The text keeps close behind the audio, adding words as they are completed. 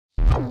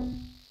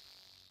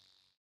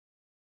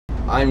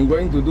I'm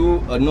going to do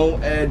a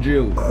no-air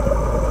drill.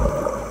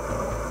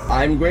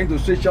 I'm going to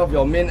switch off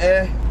your main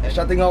air,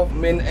 shutting off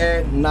main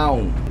air now.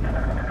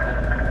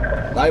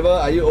 Diver,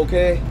 are you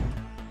okay?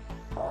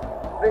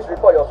 Please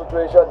report your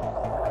situation.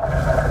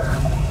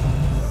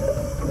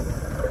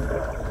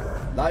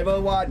 Diver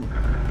 1,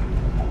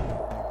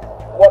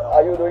 what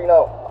are you doing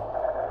now?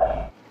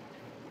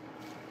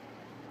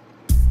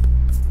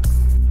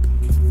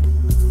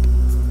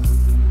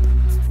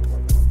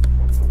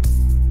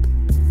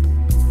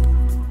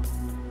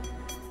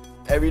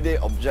 Everyday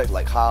objects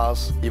like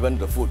cars, even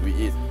the food we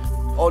eat,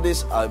 all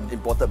these are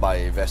imported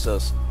by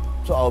vessels.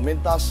 So our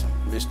main task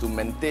is to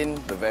maintain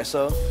the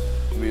vessel.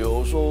 We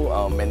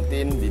also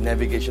maintain the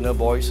navigational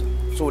buoys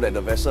so that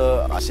the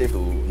vessel are safe to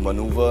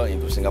maneuver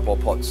into Singapore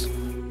ports. We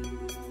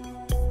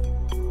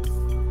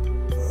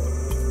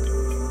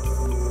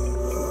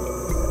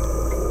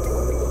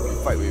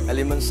fight with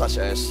elements such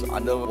as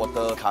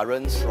underwater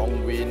currents,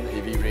 strong wind,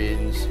 heavy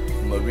rains,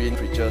 marine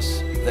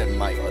creatures that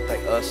might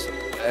attack us.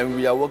 And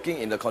we are working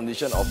in the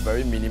condition of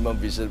very minimum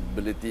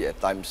visibility at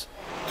times.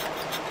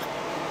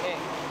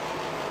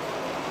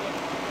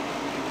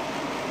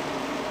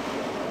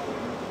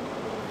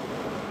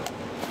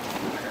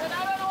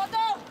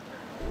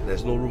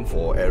 There's no room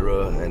for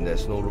error and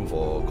there's no room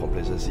for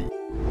complacency.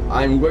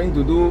 I'm going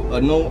to do a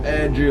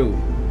no-air drill.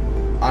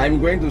 I'm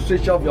going to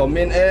switch off your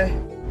main air,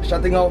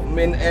 shutting off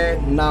main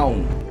air now.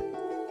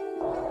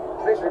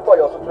 Please report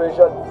your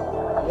situation.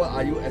 What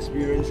are you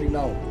experiencing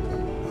now?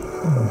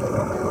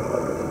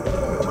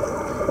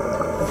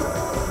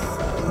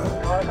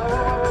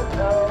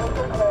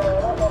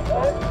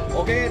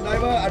 Okay,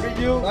 diver, I read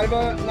you.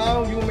 Diver,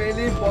 now you may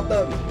leave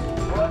bottom.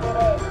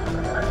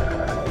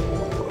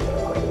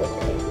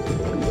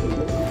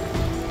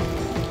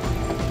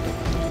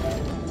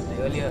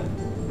 Earlier,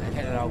 I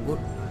had around good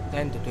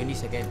 10 to 20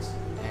 seconds.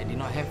 I did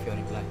not have your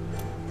reply.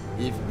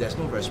 If there's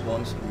no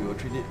response, we will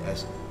treat it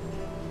as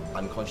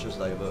unconscious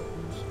diver.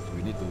 So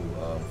we need to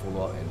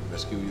follow up and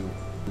rescue you.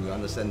 We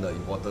understand the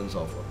importance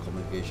of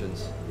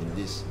communications in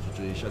this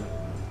situation.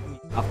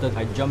 After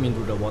I jump into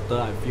the water,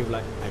 I feel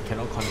like I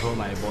cannot control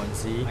my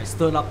buoyancy. I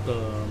stirred up the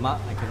mud,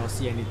 I cannot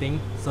see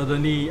anything.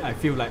 Suddenly, I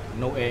feel like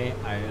no air.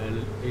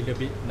 I'm a little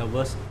bit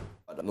nervous.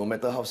 No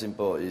matter how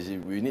simple it is,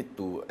 we need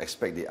to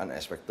expect the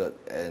unexpected,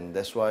 and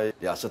that's why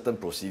there are certain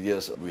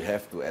procedures we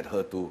have to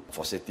adhere to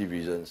for safety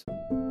reasons.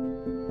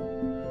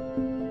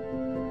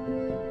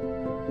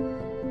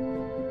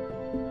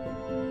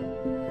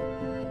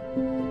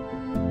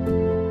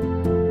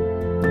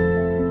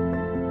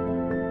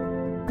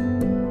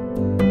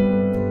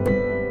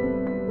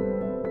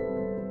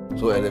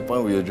 So at that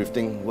point we were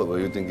drifting, what were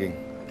you thinking?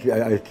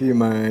 I see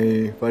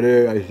my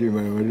father, I see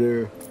my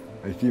mother,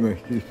 I see my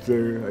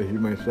sister, I see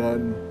my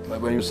son.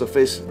 But when you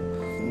surfaced,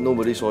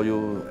 nobody saw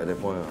you at that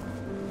point.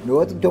 The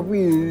water drop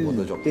is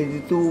Water drop.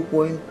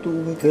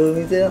 32.2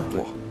 kilometers.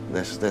 Wow,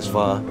 that's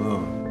far.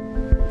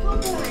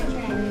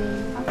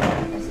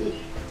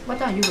 What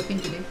time are you working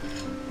today?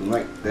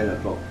 Night, 10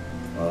 o'clock.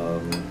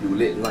 You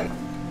late night.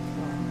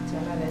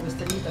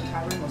 Yesterday the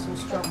current was so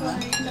strong.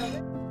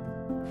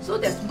 So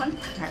there's one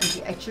time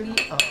he actually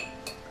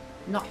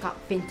knocked out,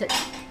 fainted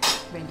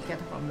when he got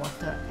from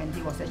water, and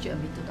he was actually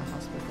admitted to the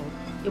hospital.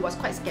 It was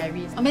quite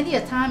scary. Many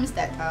a times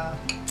that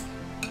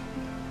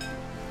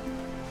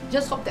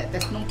just hope that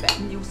there's no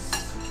bad news,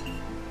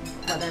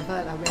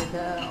 whatever, the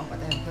weather or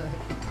whatever.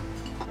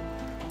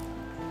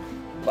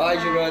 Bye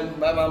children,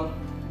 bye mom.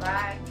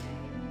 Bye.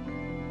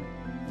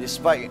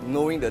 Despite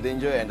knowing the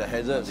danger and the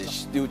hazards, they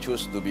still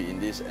choose to be in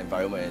this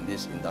environment and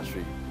this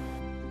industry.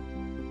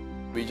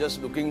 We're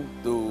just looking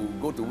to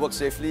go to work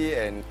safely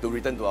and to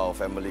return to our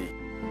family.